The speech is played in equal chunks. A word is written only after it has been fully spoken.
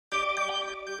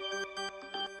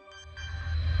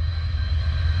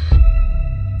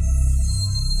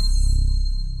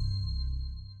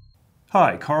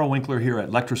Hi, Carl Winkler here at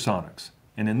Lectrosonics,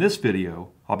 and in this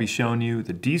video I'll be showing you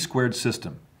the D-squared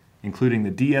system, including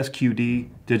the DSQD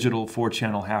digital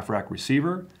 4-channel half-rack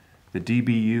receiver, the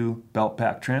DBU belt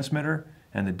pack transmitter,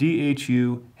 and the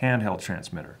DHU handheld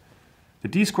transmitter. The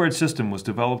D-squared system was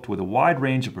developed with a wide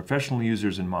range of professional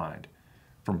users in mind,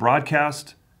 from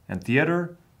broadcast and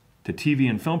theater to TV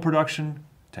and film production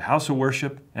to house of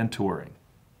worship and touring.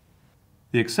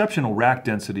 The exceptional rack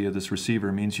density of this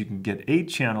receiver means you can get 8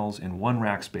 channels in one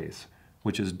rack space,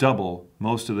 which is double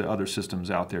most of the other systems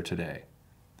out there today.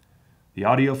 The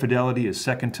audio fidelity is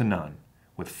second to none,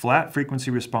 with flat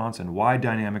frequency response and wide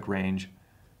dynamic range,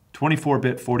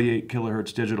 24-bit 48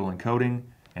 kHz digital encoding,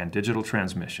 and digital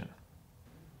transmission.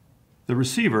 The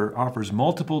receiver offers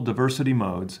multiple diversity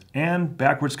modes and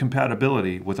backwards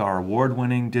compatibility with our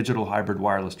award-winning digital hybrid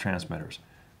wireless transmitters.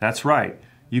 That's right.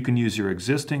 You can use your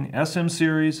existing SM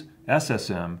series,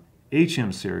 SSM,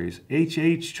 HM series,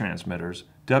 HH transmitters,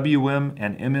 WM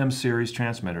and MM series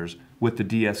transmitters with the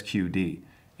DSQD,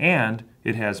 and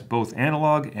it has both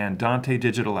analog and Dante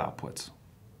digital outputs.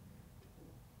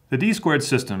 The D-squared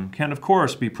system can of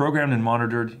course be programmed and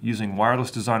monitored using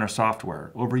wireless designer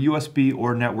software over USB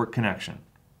or network connection.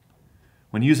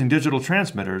 When using digital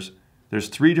transmitters, there's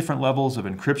 3 different levels of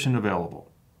encryption available.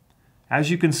 As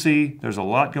you can see, there's a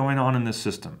lot going on in this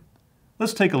system.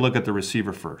 Let's take a look at the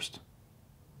receiver first.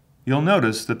 You'll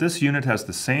notice that this unit has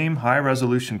the same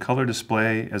high-resolution color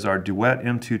display as our Duet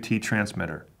M2T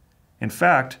transmitter. In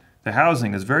fact, the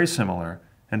housing is very similar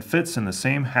and fits in the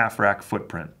same half-rack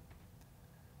footprint.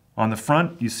 On the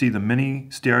front, you see the mini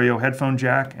stereo headphone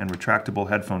jack and retractable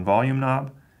headphone volume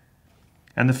knob,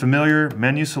 and the familiar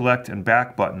menu select and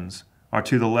back buttons are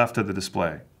to the left of the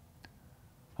display.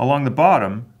 Along the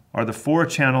bottom are the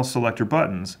 4-channel selector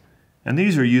buttons, and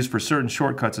these are used for certain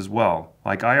shortcuts as well,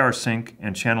 like IR sync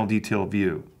and channel detail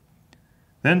view.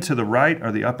 Then to the right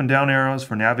are the up and down arrows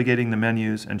for navigating the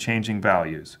menus and changing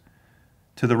values.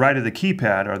 To the right of the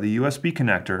keypad are the USB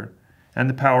connector and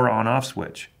the power on-off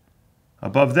switch.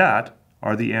 Above that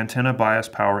are the antenna bias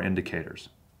power indicators.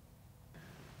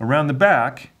 Around the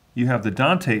back, you have the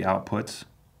Dante outputs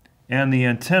and the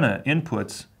antenna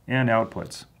inputs and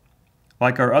outputs.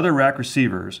 Like our other rack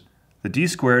receivers, the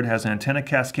D-squared has antenna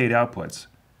cascade outputs,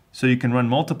 so you can run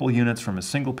multiple units from a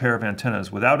single pair of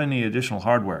antennas without any additional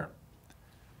hardware.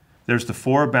 There's the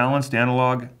 4 balanced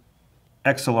analog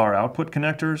XLR output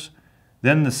connectors,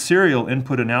 then the serial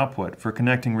input and output for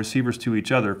connecting receivers to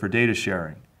each other for data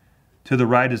sharing. To the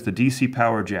right is the DC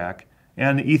power jack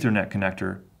and the Ethernet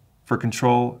connector for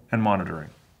control and monitoring.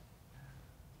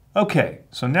 Okay,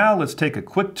 so now let's take a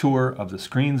quick tour of the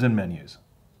screens and menus.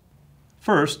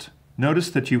 First,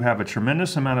 notice that you have a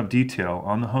tremendous amount of detail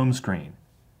on the home screen,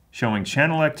 showing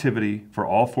channel activity for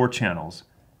all 4 channels,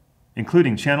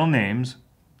 including channel names,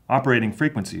 operating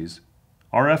frequencies,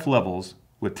 RF levels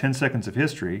with 10 seconds of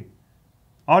history,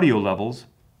 audio levels,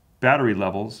 battery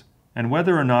levels, and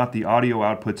whether or not the audio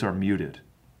outputs are muted.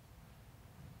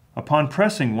 Upon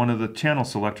pressing one of the channel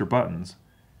selector buttons,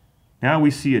 now we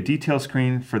see a detail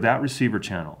screen for that receiver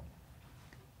channel.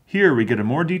 Here we get a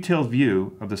more detailed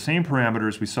view of the same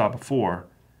parameters we saw before,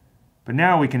 but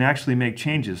now we can actually make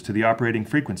changes to the operating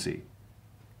frequency,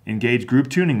 engage group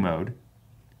tuning mode,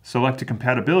 select a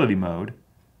compatibility mode,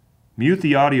 mute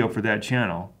the audio for that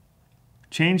channel,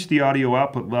 change the audio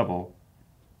output level,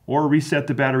 or reset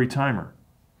the battery timer.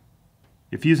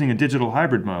 If using a digital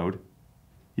hybrid mode,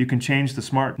 you can change the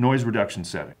smart noise reduction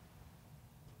setting.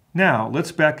 Now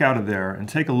let's back out of there and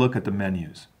take a look at the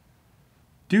menus.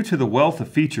 Due to the wealth of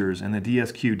features in the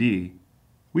DSQD,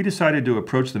 we decided to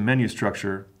approach the menu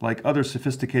structure like other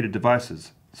sophisticated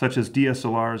devices, such as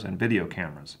DSLRs and video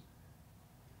cameras.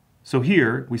 So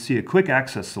here we see a quick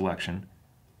access selection,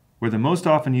 where the most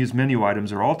often used menu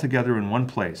items are all together in one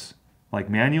place, like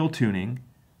manual tuning,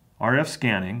 RF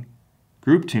scanning,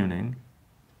 group tuning,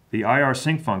 the IR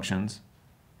sync functions,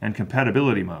 and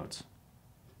compatibility modes.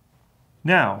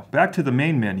 Now, back to the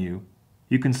main menu,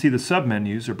 you can see the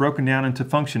submenus are broken down into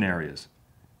function areas,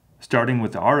 starting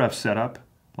with the RF setup,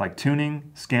 like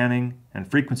tuning, scanning, and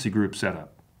frequency group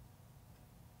setup.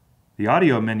 The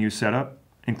audio menu setup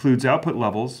includes output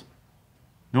levels,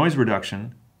 noise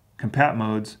reduction, compat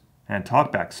modes, and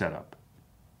talkback setup.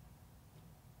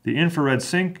 The infrared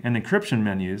sync and encryption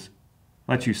menus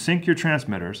let you sync your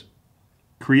transmitters,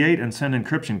 create and send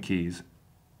encryption keys,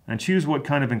 and choose what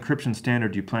kind of encryption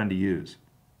standard you plan to use.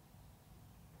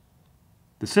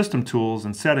 The system tools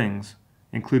and settings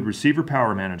include receiver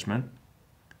power management,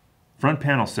 front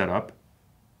panel setup,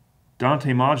 Dante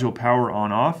module power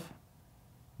on-off,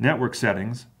 network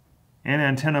settings, and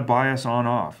antenna bias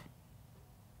on-off.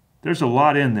 There's a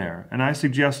lot in there, and I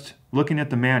suggest looking at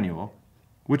the manual,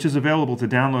 which is available to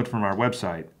download from our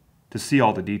website, to see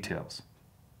all the details.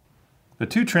 The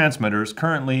two transmitters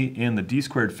currently in the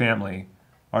D² family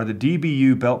are the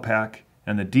DBU belt pack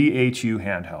and the DHU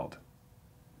handheld.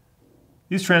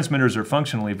 These transmitters are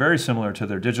functionally very similar to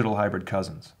their digital hybrid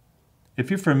cousins. If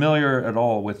you're familiar at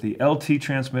all with the LT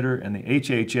transmitter and the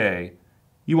HHA,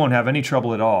 you won't have any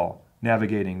trouble at all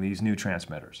navigating these new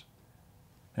transmitters.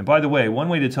 And by the way, one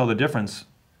way to tell the difference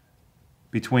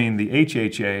between the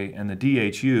HHA and the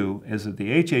DHU is that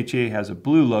the HHA has a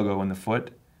blue logo in the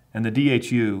foot, and the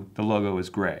DHU, the logo is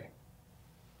gray.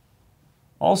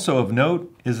 Also of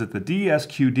note is that the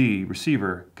DSQD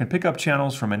receiver can pick up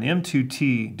channels from an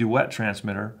M2T duet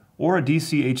transmitter or a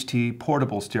DCHT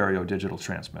portable stereo digital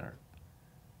transmitter.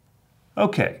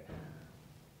 Okay,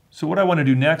 so what I want to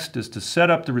do next is to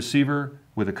set up the receiver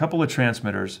with a couple of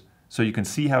transmitters so you can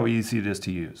see how easy it is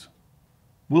to use.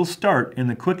 We'll start in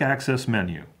the Quick Access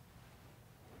menu.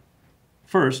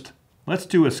 First, let's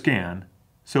do a scan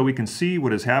so we can see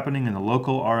what is happening in the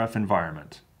local RF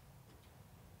environment.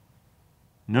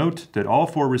 Note that all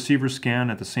four receivers scan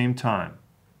at the same time.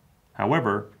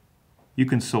 However, you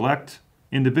can select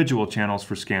individual channels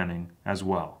for scanning as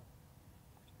well.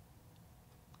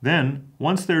 Then,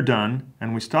 once they're done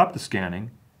and we stop the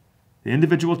scanning, the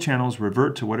individual channels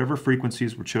revert to whatever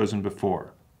frequencies were chosen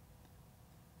before.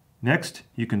 Next,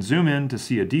 you can zoom in to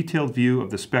see a detailed view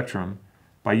of the spectrum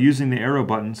by using the arrow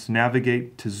buttons to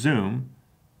navigate to zoom,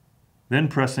 then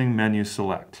pressing Menu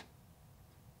Select.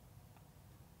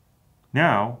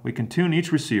 Now, we can tune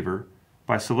each receiver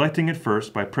by selecting it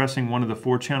first by pressing one of the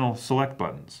 4-channel select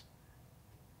buttons.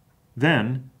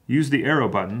 Then, use the arrow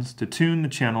buttons to tune the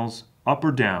channels up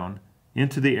or down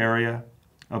into the area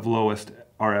of lowest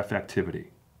RF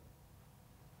activity.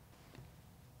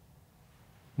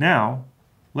 Now,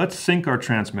 let's sync our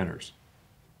transmitters.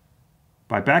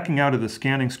 By backing out of the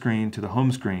scanning screen to the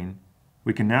home screen,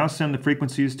 we can now send the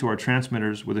frequencies to our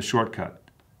transmitters with a shortcut.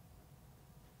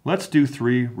 Let's do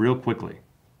 3 real quickly.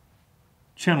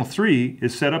 Channel 3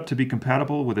 is set up to be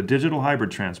compatible with a digital hybrid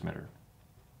transmitter.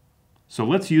 So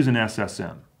let's use an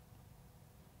SSM.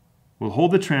 We'll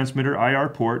hold the transmitter IR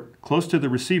port close to the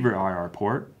receiver IR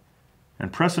port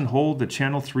and press and hold the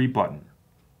Channel 3 button.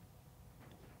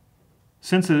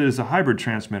 Since it is a hybrid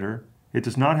transmitter, it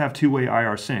does not have two-way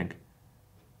IR sync,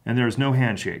 and there is no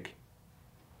handshake.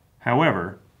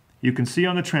 However, you can see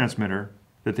on the transmitter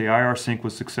that the IR sync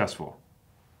was successful.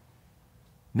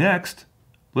 Next,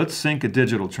 let's sync a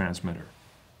digital transmitter,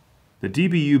 the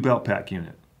DBU belt pack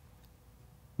unit.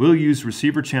 We'll use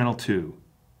receiver channel 2.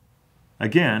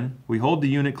 Again, we hold the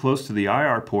unit close to the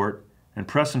IR port and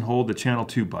press and hold the channel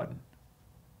 2 button.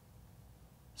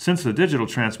 Since the digital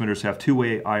transmitters have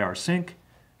two-way IR sync,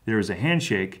 there is a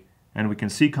handshake and we can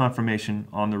see confirmation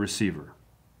on the receiver.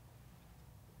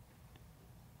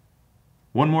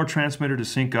 One more transmitter to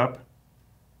sync up,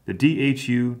 the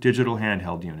DHU digital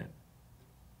handheld unit.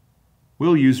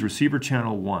 We'll use receiver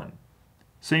channel 1.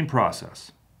 Same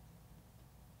process.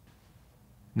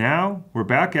 Now we're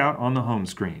back out on the home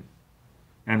screen,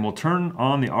 and we'll turn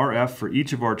on the RF for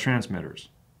each of our transmitters.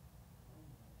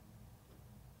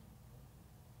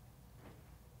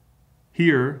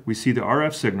 Here we see the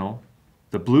RF signal,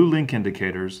 the blue link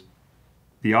indicators,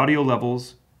 the audio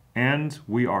levels, and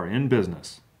we are in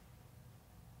business.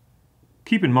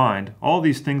 Keep in mind, all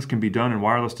these things can be done in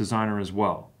Wireless Designer as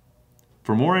well.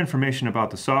 For more information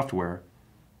about the software,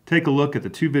 take a look at the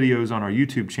 2 videos on our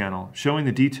YouTube channel showing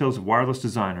the details of Wireless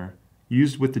Designer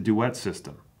used with the Duet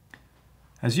system.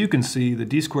 As you can see, the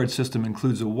D² system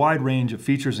includes a wide range of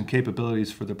features and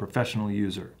capabilities for the professional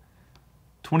user.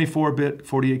 24-bit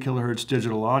 48 kHz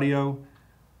digital audio,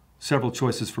 several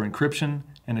choices for encryption,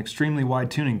 and extremely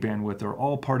wide tuning bandwidth are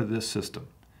all part of this system.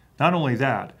 Not only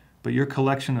that, but your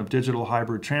collection of digital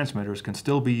hybrid transmitters can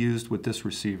still be used with this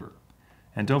receiver.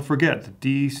 And don't forget,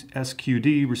 the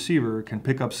DSQD receiver can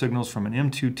pick up signals from an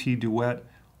M2T duet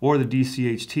or the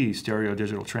DCHT stereo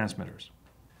digital transmitters.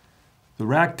 The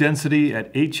rack density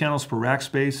at 8 channels per rack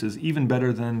space is even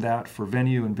better than that for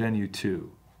Venue and Venue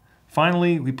 2.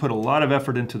 Finally, we put a lot of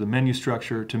effort into the menu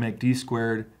structure to make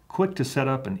D² quick to set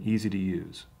up and easy to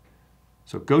use.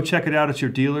 So go check it out at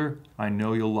your dealer. I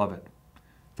know you'll love it.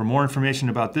 For more information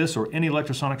about this or any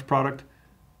Lectrosonics product,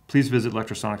 please visit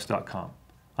lectrosonics.com.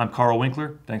 I'm Carl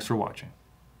Winkler. Thanks for watching.